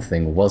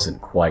something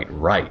wasn't quite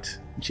right.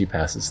 She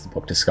passes the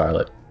book to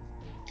Scarlet.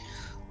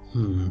 So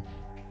You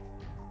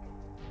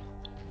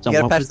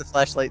gotta what pass was- the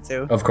flashlight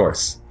too. Of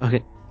course.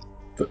 Okay.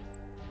 The-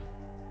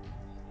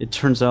 It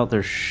turns out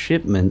their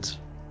shipment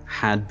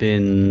had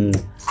been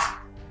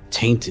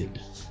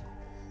tainted.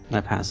 And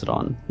I pass it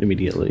on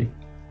immediately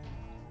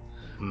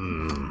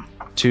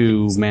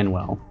to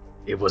Manuel.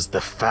 It was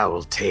the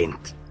foul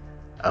taint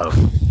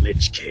of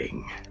Lich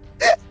King.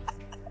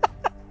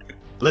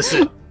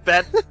 Listen,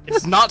 that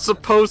it's not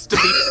supposed to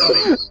be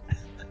funny.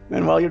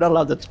 Manuel, you're not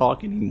allowed to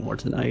talk anymore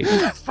tonight.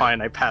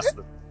 Fine, I passed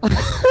the.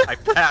 I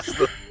passed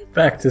the.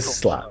 Back to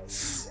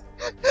slots.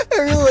 I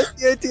really like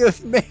the idea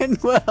of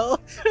Manuel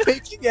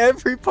making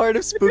every part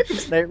of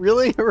Spooky's Night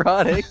really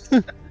erotic.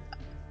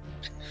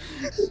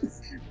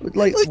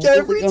 Like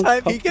Every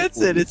time he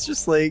gets it, it's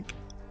just like,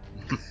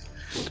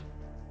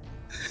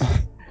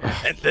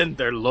 And then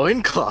their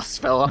loincloths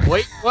fell off.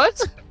 Wait, what?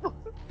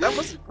 That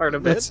wasn't part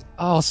of it.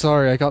 Oh,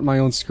 sorry, I got my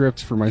own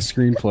script for my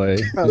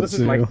screenplay. Oh, this is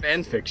my So-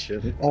 fan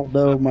fiction. Oh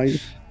no, my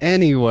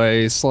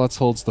Anyway, Slots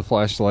holds the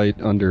flashlight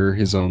under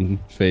his own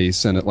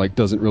face, and it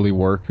doesn't really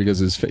work because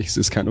his face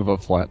is kind of a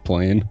flat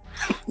plane.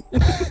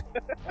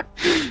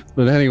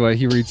 But anyway,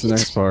 he reads the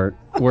next part.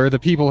 Where the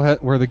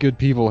good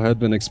people had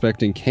been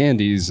expecting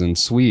candies and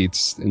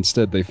sweets,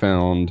 instead they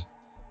found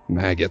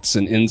maggots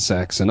and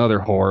insects and other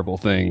horrible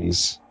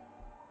things.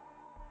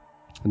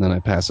 And then I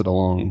pass it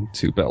along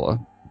to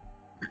Bella.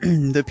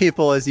 the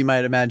people, as you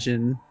might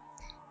imagine,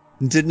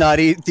 did not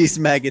eat these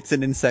maggots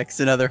and insects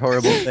and other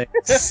horrible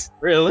things.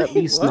 Really? at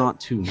least What? not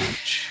too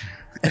much.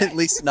 At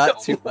least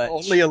not too much.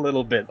 Only a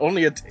little bit.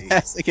 Only a taste.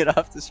 Passing it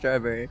off to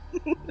Strawberry.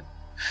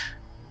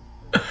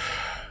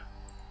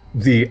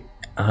 The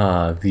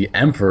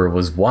Emperor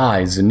was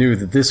wise and knew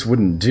that this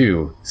wouldn't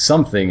do.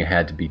 Something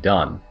had to be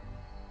done.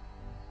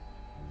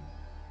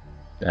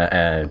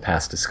 And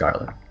passed to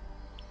Scarlet.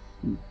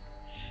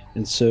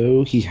 And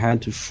so he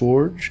had to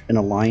forge an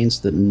alliance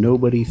that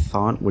nobody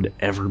thought would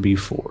ever be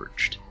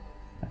forged.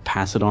 I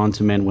pass it on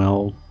to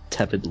Manuel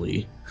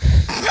tepidly.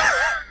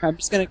 I'm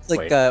just gonna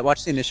click Wait.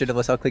 watch the initiative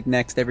list. I'll click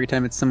next every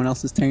time it's someone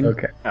else's turn.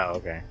 Okay. Oh,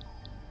 okay.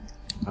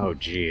 Oh,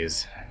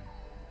 jeez.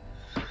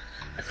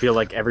 I feel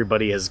like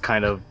everybody has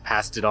kind of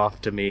passed it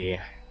off to me.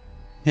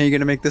 Hey, you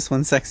gonna make this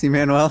one sexy,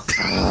 Manuel?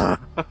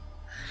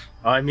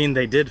 I mean,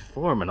 they did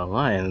form an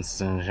alliance.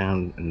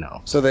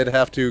 No. So they'd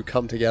have to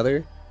come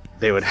together.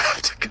 They would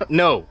have to go.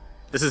 No!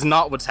 This is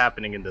not what's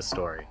happening in this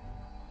story.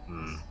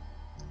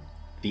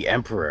 The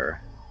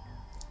Emperor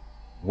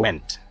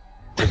went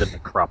to the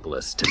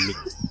necropolis to meet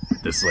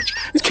this Lich.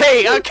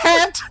 Okay, I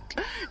can't!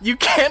 You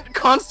can't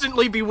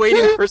constantly be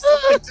waiting for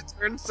something to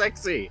turn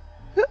sexy.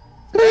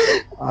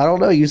 I don't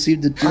know, you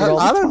seem to do it all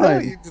I the don't know.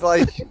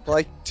 time. You,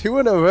 like two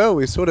in a row,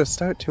 we sort of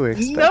start to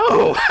expect.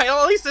 No! All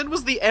I said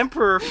was the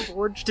Emperor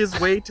forged his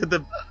way to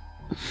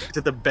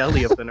the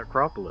belly of the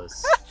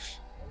necropolis.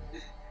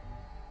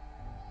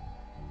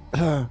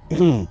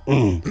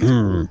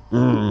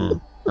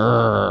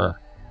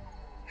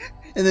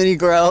 And then he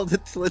growled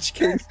at the Lich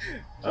King.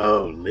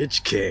 Oh,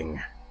 Lich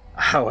King.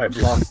 How I've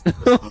lost.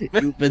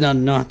 You've been a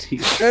naughty.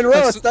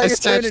 Manuel, it's not I your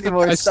turn snatched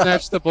anymore. I Stop.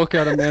 snatched the book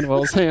out of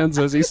Manuel's hands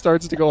as he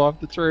starts to go off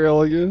the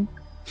trail again.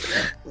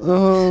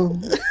 Oh,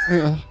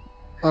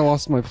 I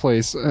lost my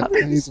place. I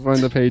need to find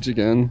the page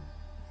again.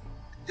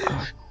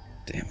 Oh,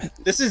 damn it!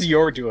 This is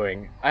your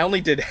doing. I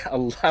only did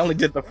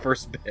the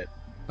first bit.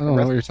 I don't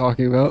know what you're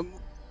talking about.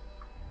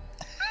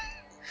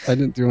 I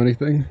didn't do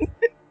anything.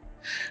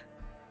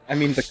 I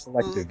mean, the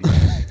collective.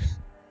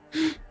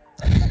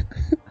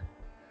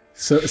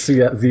 So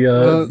yeah,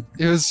 the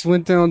It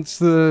went down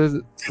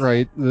to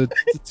the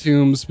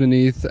tombs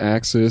beneath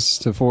Axis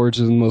to forge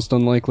the most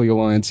unlikely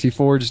alliance. He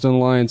forged an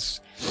alliance,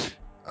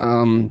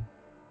 with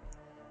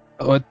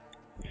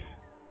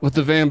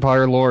the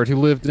vampire lord who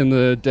lived in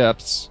the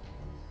depths.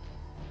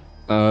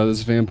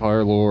 This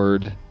vampire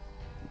lord,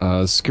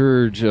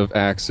 Scourge of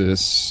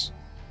Axis,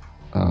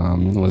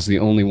 was the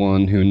only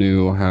one who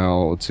knew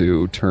how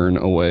to turn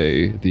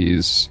away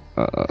these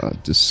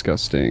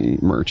disgusting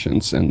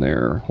merchants and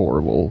their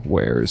horrible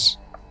wares.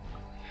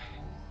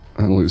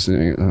 I'm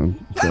losing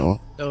Bill.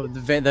 So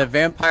the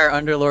vampire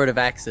underlord of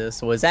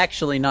Axis was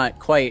actually not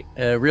quite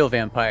a real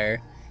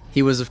vampire.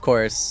 He was, of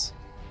course,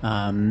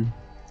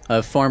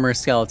 a former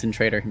skeleton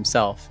trader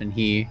himself, and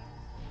he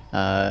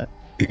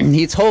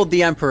he told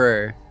the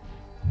Emperor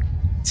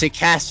to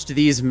cast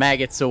these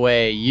maggots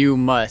away. You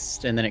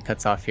must, and then it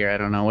cuts off here. I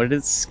don't know what it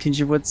is.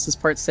 What's this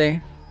part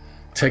say?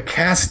 To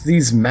cast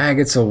these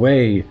maggots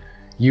away,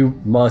 you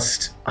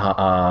must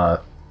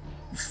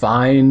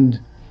find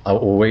a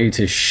way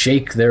to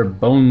shake their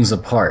bones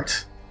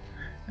apart.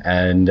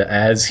 And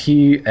as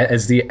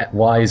the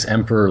wise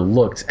emperor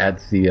looked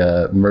at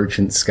the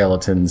merchant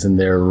skeletons and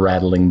their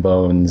rattling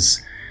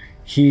bones,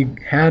 he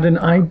had an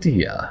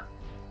idea.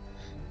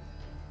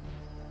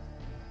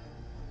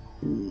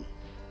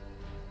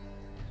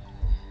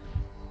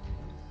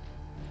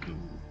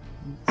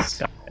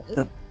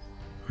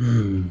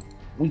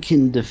 We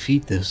can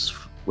defeat this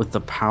with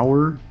the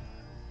power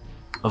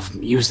of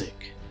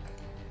music.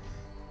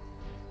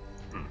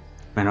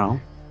 You know?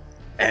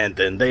 And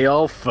then they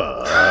all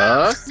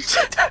fucked.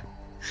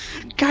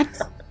 God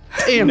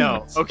damn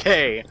No, it.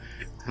 okay.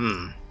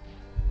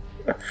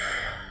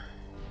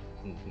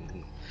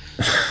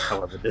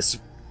 However, this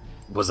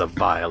was a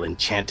vile,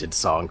 enchanted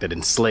song that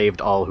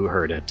enslaved all who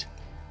heard it.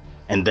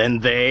 And then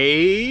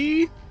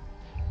they...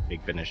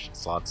 Big finish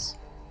slots.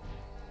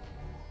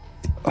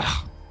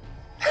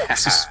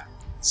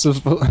 So,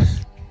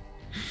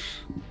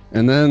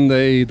 and then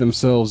they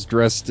themselves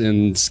dressed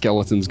in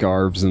skeletons'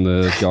 garbs and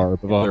the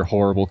garb of other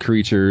horrible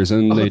creatures,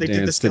 and they did the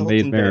danced and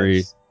made skeleton merry.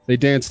 dance. They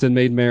danced and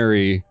made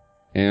merry,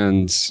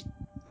 and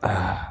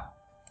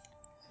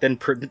Then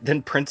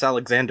Prince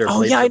Alexander Oh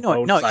played yeah, I the know it.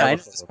 bone No, yeah, I know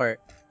xylophone. this part.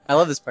 I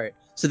love this part.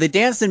 So they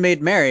danced and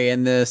made merry,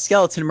 and the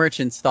skeleton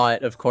merchants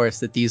thought, of course,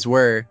 that these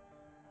were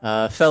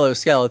fellow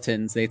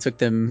skeletons. They took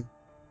them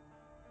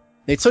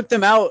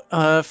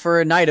out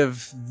for a night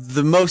of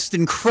the most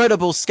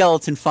incredible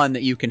skeleton fun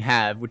that you can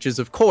have, which is,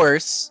 of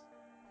course,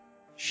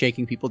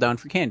 shaking people down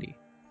for candy.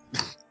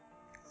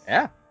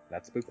 Yeah,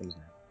 that's Spookums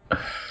now.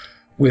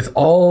 With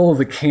all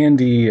the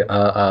candy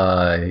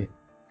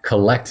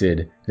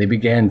collected, they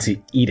began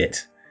to eat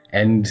it.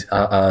 And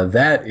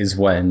that is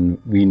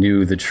when we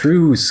knew the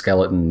true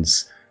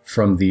skeletons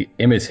from the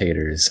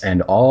imitators.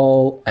 And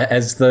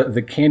as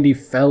the candy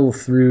fell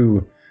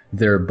through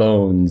their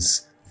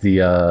bones,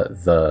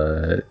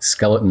 the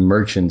skeleton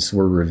merchants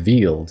were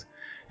revealed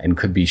and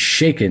could be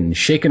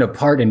shaken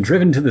apart and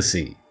driven to the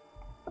sea.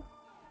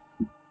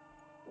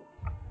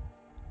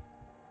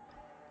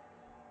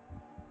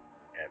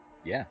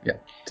 Yeah. Yeah.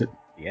 The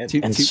end.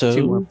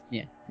 Two more.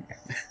 Yeah.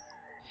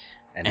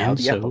 And now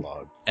the so,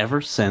 epilogue.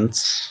 ever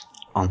since,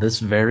 on this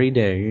very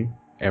day,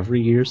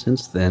 every year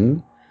since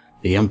then,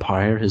 the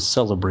Empire has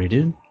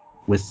celebrated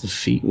with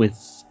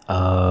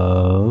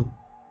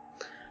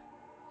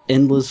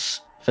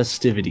endless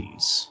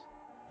festivities,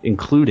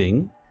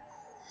 including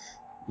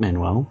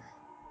Manuel.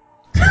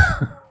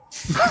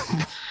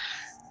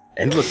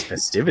 Endless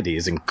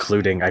festivities,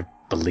 including, I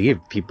believe,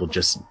 people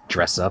just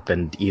dress up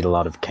and eat a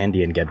lot of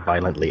candy and get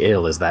violently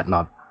ill. Is that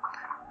not?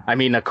 I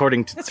mean,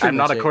 according to yeah.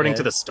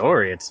 the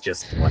story. It's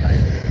just what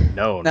I've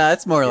known. No,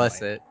 that's more or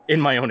less it.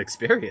 In my own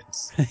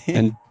experience.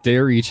 and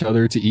dare each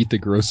other to eat the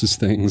grossest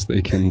things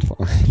they can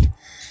find.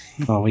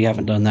 Oh, we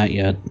haven't done that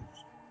yet.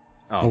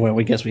 Oh, well,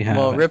 we guess we have.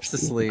 Well, Rip's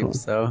asleep,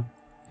 so.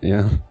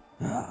 Yeah.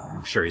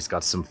 I'm sure he's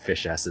got some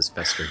fish asses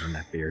festering in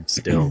that beard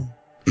still.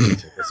 To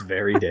this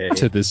very day.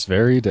 To this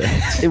very day.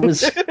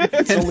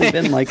 It's only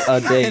been like a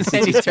day And since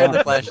then he you turn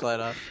the stopped. flashlight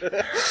off.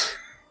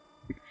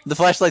 The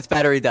flashlight's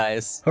battery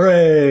dies.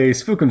 Hooray!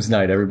 Spookums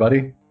Night, everybody.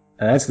 And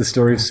that's the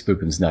story of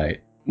Spookums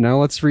Night. Now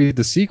let's read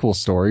the sequel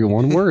story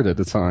one word at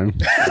a time.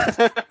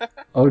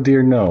 Oh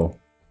dear, no.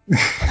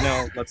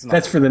 No, let's not.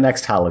 That's for the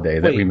next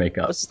holiday that Wait, we make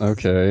up.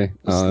 Okay.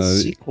 What's the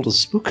sequel to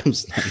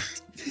Spookums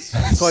Night?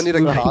 So I need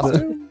a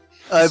costume?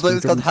 I believe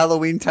it's called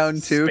Halloween Town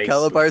 2, Space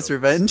Calabar's Spookums.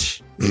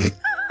 Revenge.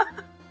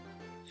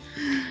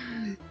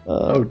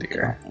 Oh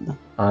dear.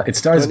 It Do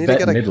stars I need to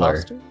Bette get a Midler.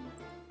 costume?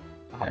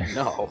 Oh,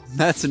 no.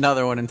 That's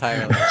another one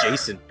entirely.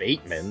 Jason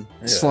Bateman.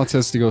 Slots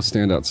has to go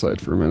stand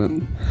outside for a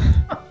minute.